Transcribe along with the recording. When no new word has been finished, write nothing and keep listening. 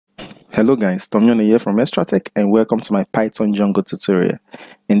Hello guys, Tomyone here from Extratech and welcome to my Python Django tutorial.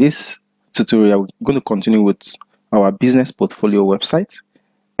 In this tutorial, we're going to continue with our business portfolio website,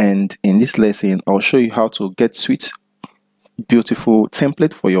 and in this lesson, I'll show you how to get sweet, beautiful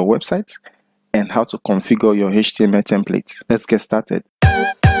template for your website and how to configure your HTML template. Let's get started.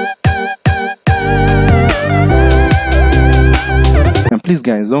 And please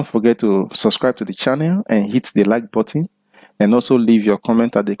guys, don't forget to subscribe to the channel and hit the like button, and also leave your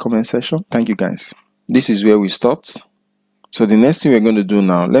comment at the comment section. Thank you guys. This is where we stopped. So the next thing we're going to do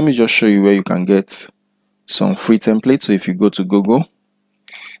now, let me just show you where you can get some free templates. So if you go to Google,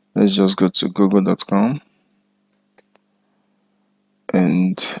 let's just go to google.com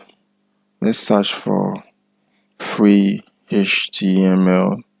and let's search for free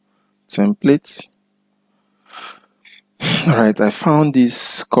HTML templates. Alright, I found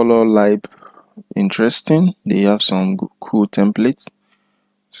this Color Lib interesting. They have some cool templates.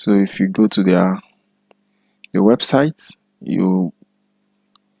 So if you go to their website, you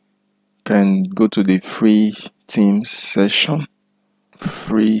can go to the free themes section,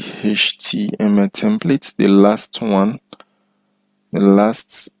 free HTML templates, the last one, the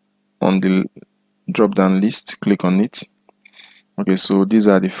last on the drop down list. Click on it. Okay, so these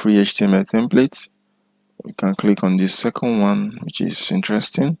are the free HTML templates. You can click on this second one, which is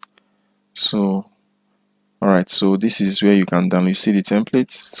interesting. So alright, so this is where you can download. You see the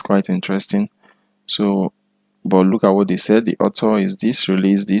templates, it's quite interesting. So but look at what they said. The author is this,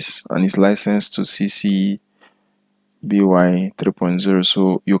 release this, and it's licensed to CC BY 3.0.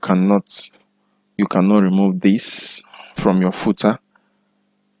 so you cannot remove this from your footer.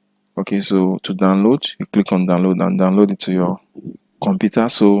 Okay, so to download, you click on download and download it to your computer.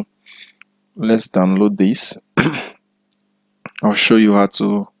 So let's download this. I'll show you how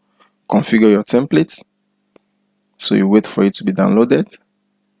to configure your template. So you wait for it to be downloaded,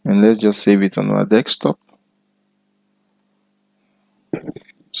 and let's just save it on our desktop.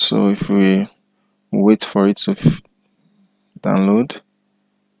 So if we wait for it to download,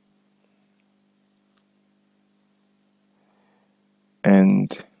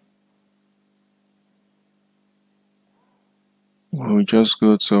 and we'll just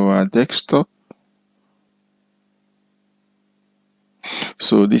go to our desktop.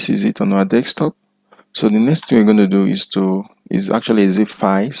 So this is it on our desktop. So the next thing we're going to do is actually a zip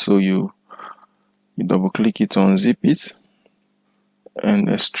file. So you double click it, unzip it, and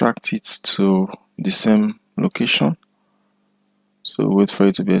extract it to the same location. So wait for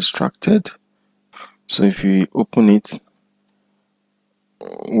it to be extracted. So if you open it,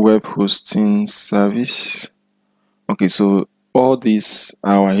 web hosting service. Okay, so all these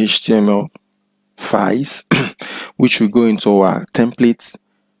are our HTML files which will go into our templates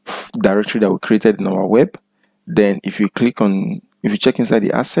directory that we created in our web. Then if you check inside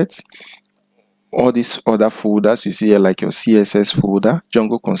the assets, all these other folders you see here, like your CSS folder,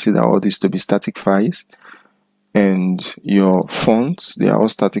 Django consider all these to be static files, and your fonts, they are all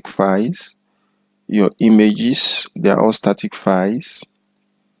static files, your images, they are all static files,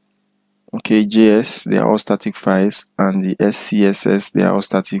 okay, JS, they are all static files, and the SCSS, they are all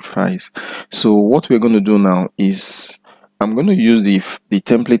static files. So what we're going to do now is I'm going to use the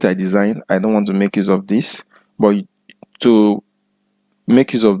template I designed. I don't want to make use of this, but to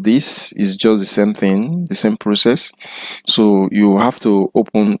make use of this is just the same thing, the same process. So you have to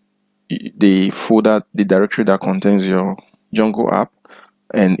open the folder, the directory that contains your Django app,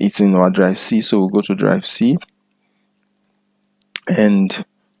 and it's in our drive C. So we'll go to drive C and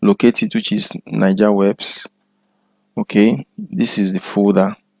locate it, which is Niger Webs. Okay, this is the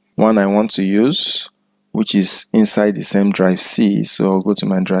folder one I want to use, which is inside the same drive C. So I'll go to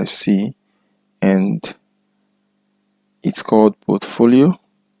my drive C, and it's called portfolio.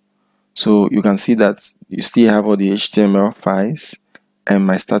 So you can see that you still have all the HTML files and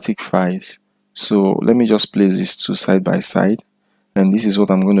my static files. So let me just place these two side by side, and this is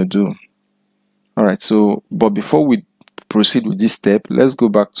what I'm going to do. Alright, so but before we proceed with this step, let's go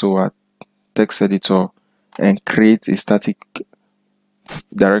back to our text editor and create a static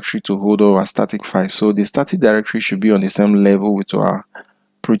directory to hold all our static files. So the static directory should be on the same level with our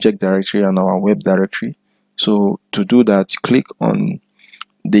project directory and our web directory. So to do that, click on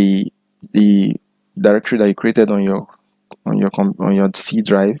the directory that you created on your C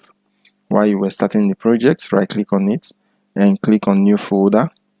drive while you were starting the project. Right click on it and click on new folder.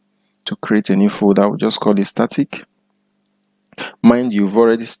 To create a new folder, we'll just call it static. Mind you, we've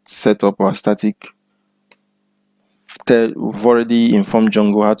already set up our static. We've already informed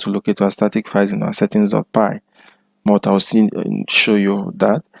Django how to locate our static files in our settings.py, but I'll show you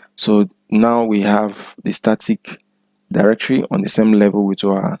that. So now we have the static directory on the same level with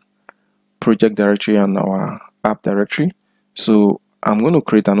our project directory and our app directory. So I'm going to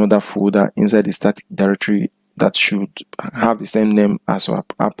create another folder inside the static directory that should have the same name as our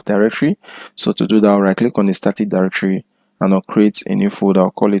app directory. So to do that, I'll right click on the static directory and I'll create a new folder.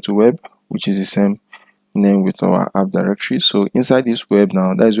 I'll call it web, which is the same name with our app directory. So inside this web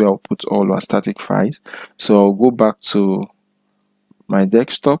now, that's where I'll put all our static files. So I'll go back to my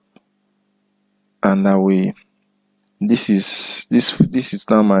desktop, and that way this is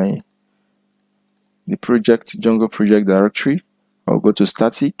now the project Django project directory. I'll go to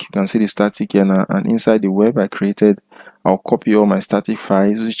static. You can see the static here now, and inside the web I created, I'll copy all my static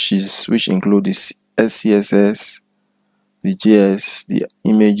files, which include the SCSS, the JS, the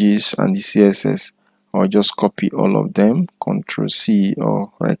images, and the CSS. I'll just copy all of them, Ctrl C,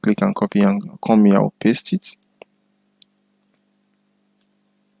 or right click and copy, and come here, I'll paste it.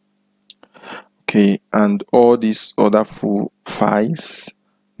 Okay, and all these other full files,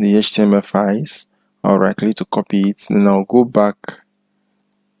 the HTML files, I'll right click to copy it, then I'll go back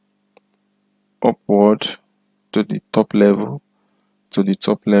upward to the top level,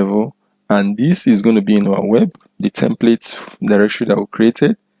 and this is going to be in our web, the template directory that we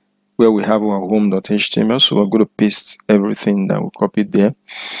created, where we have our home.html. So we're going to paste everything that we copied there.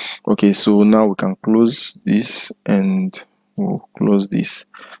 Okay, so now we can close this and we'll close this.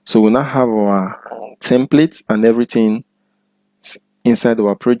 So we now have our templates and everything inside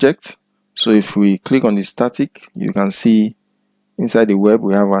our project. So if we click on the static, you can see inside the web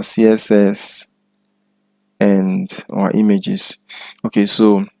we have our CSS and our images. Okay,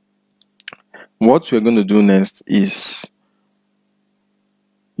 so what we're going to do next is,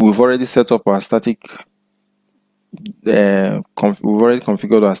 we've already set up our static, we've already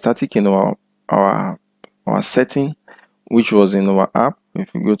configured our static in our setting, which was in our app.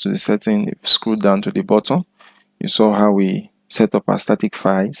 If we go to the setting, if you scroll down to the bottom, you saw how we set up our static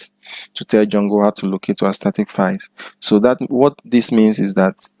files to tell Django how to locate our static files. So that what this means is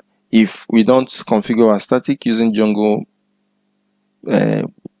that if we don't configure our static using Django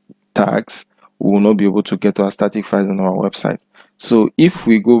tags, we will not be able to get our static files on our website. So if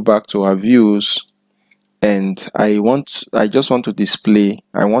we go back to our views, and I just want to display,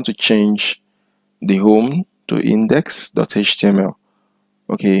 I want to change the home to index.html.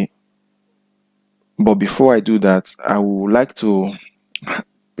 Okay, but before I do that, I would like to,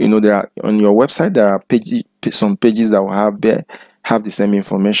 there are, on your website there are some pages that will have the same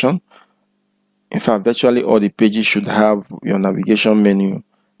information. In fact, virtually all the pages should have your navigation menu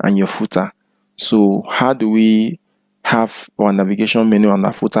and your footer. So how do we have our navigation menu and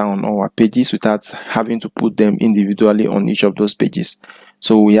our footer on all our pages without having to put them individually on each of those pages?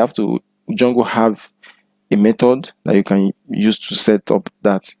 So we have to, Django have a method that you can use to set up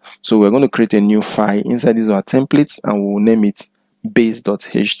that. So we're going to create a new file. Inside these are templates, and we'll name it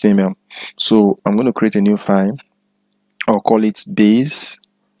base.html. So I'm going to create a new file. I'll call it base.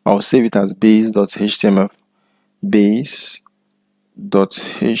 I'll save it as base.html. Base.html.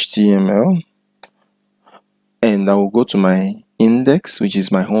 And I will go to my index, which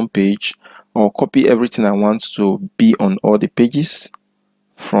is my home page. I'll copy everything I want to be on all the pages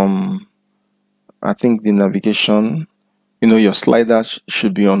from, I think, the navigation. Your slider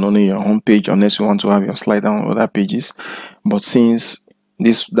should be on only your home page, unless you want to have your slider on other pages. But since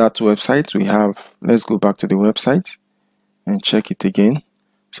that website we have, let's go back to the website and check it again.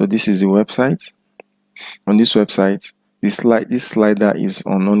 So this is the website. On this website, this slider is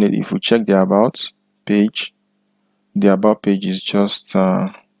on only if we check the about page. The about page is just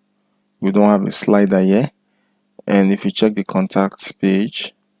we don't have a slider here. And if you check the contacts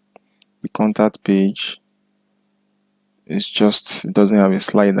page, the contact page is just, it doesn't have a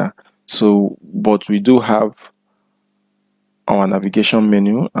slider. So but we do have our navigation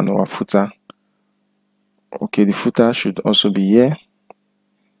menu and our footer. Okay, the footer should also be here.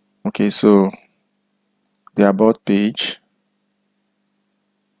 Okay, so the about page,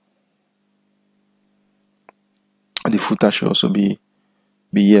 the footer should also be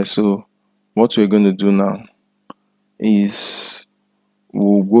here. So what we're going to do now is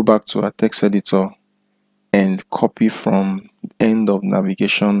we'll go back to our text editor and copy from end of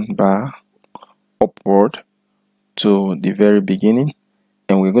navigation bar upward to the very beginning,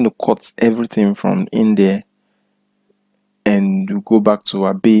 and we're going to cut everything from in there, and we'll go back to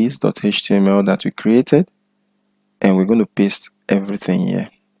our base.html that we created, and we're going to paste everything here.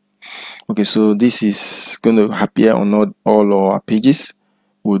 Okay, so this is going to appear on all our pages.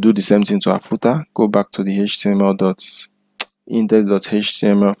 We'll do the same thing to our footer. Go back to the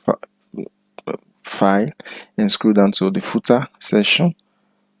index.html file and scroll down to the footer section.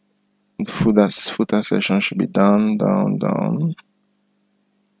 The footer section should be down.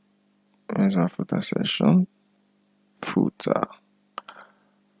 Where's my footer section? Footer.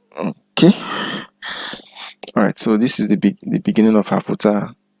 Okay. All right, so this is the beginning of our footer,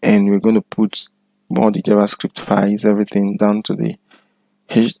 and we're going to put all the JavaScript files, everything down to the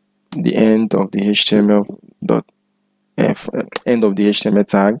end of the HTML end of the HTML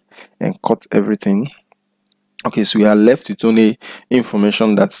tag, and cut everything. Okay, so we are left with only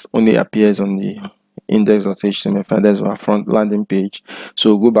information that's only appears on the index.html file. That's our front landing page.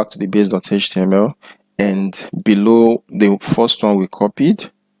 So we'll go back to the base.html, and below the first one we copied,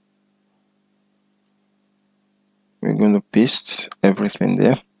 we're going to paste everything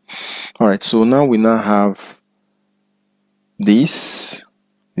there. All right, so now we have this,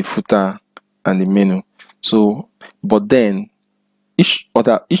 the footer and the menu. So but then each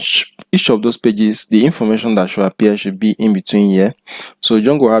of those pages, the information that should appear should be in between here. So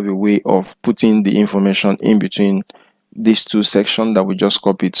Django have a way of putting the information in between these two sections that we just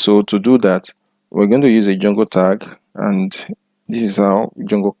copied. So to do that, we're going to use a Django tag, and this is how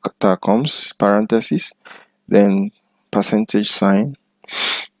Django tag comes: parentheses, then %sign,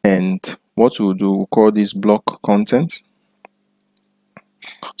 and what we'll do, we'll call this block content.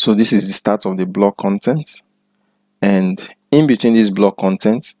 So this is the start of the block content, and in between this block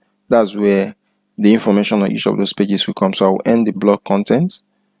content, that's where the information on each of those pages will come. So I'll end the block content,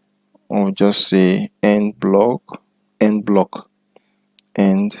 or just say end block, end block,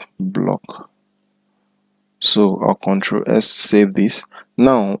 end block. So I'll Control S to save this.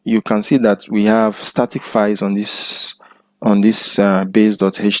 Now you can see that we have static files on this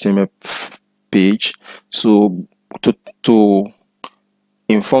base.html page. So to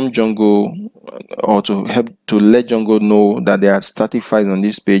inform Django, or to let Django know that there are static files on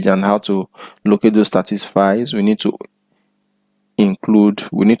this page and how to locate those static files, we need to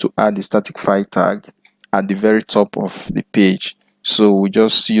add the static file tag at the very top of the page. So we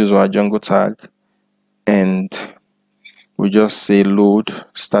just use our Django tag, and we just say load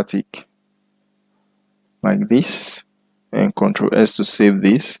static like this, and Control S to save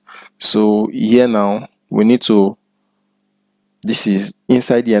this. So here now we need to, this is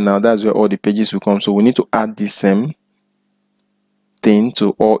inside here now, that's where all the pages will come. So we need to add the same thing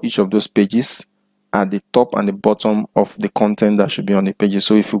to each of those pages at the top and the bottom of the content that should be on the pages.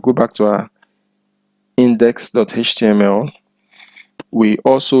 So if we go back to our index.html, we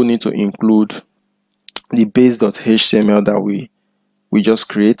also need to include the base.html that we just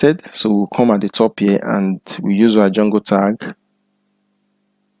created. So we'll come at the top here, and we use our Django tag,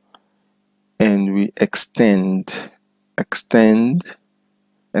 and we extends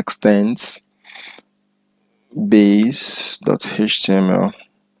base.html.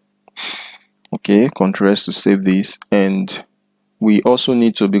 Okay, Control S to save this. And we also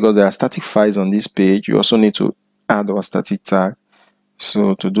need to, because there are static files on this page, you also need to add our static tag.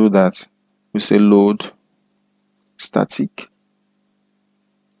 So to do that, we say load static,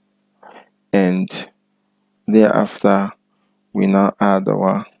 and thereafter we now add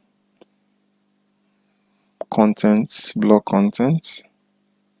our contents, block contents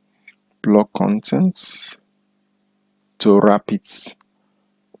to wrap the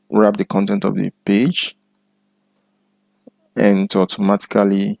content of the page, and to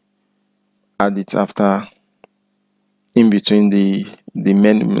automatically add it after, in between the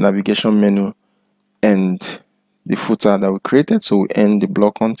navigation menu and the footer that we created. So we end the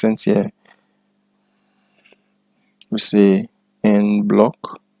block content here. We say end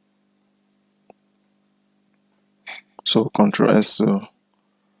block. So Control S to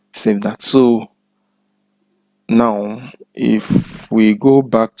save that. So now if we go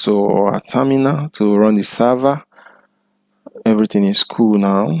back to our terminal to run the server, everything is cool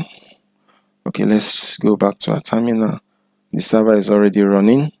now. Okay, let's go back to our terminal. The server is already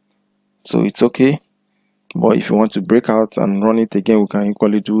running, so it's okay. But if you want to break out and run it again, we can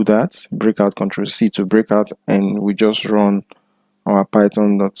equally do that. Breakout, Control C to break out, and we just run our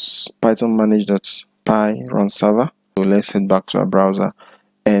python manage.py run server. So let's head back to our browser,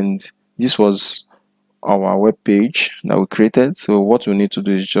 and this was our web page that we created. So what we need to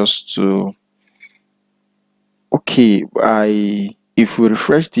do is just to, okay, if we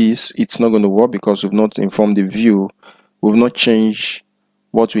refresh this, it's not going to work because we've not informed the view, we've not changed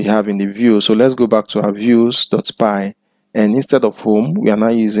what we have in the view. So let's go back to our views.py, and instead of home, we are now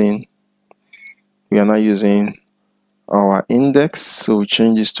using our index. So we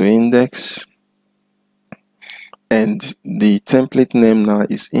change this to index, and the template name now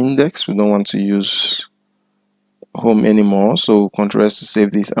is index. We don't want to use home anymore, so Control S to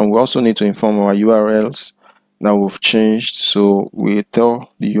save this. And we also need to inform our URLs that we've changed. So we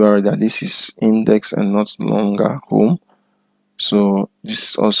tell the URL that this is index and not longer home. So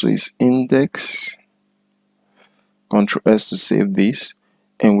this also is index. Ctrl S to save this,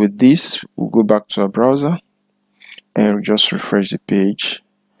 and with this we'll go back to our browser and we'll just refresh the page,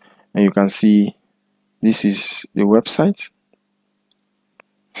 and you can see this is the website.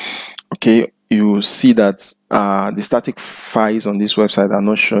 Okay, you see that the static files on this website are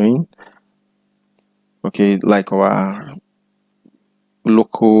not showing. Okay, like our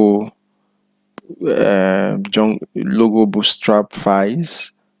local logo bootstrap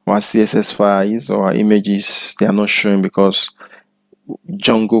files or CSS files or images, they are not showing because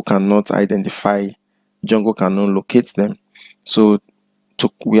Django cannot locate them. So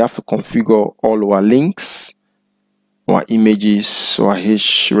we have to configure all our links, our images, our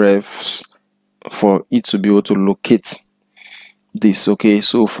hrefs for it to be able to locate this. Okay,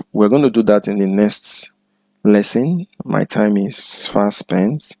 so we're going to do that in the next lesson. My time is fast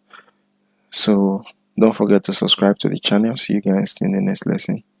spent, so don't forget to subscribe to the channel. See you guys in the next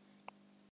lesson.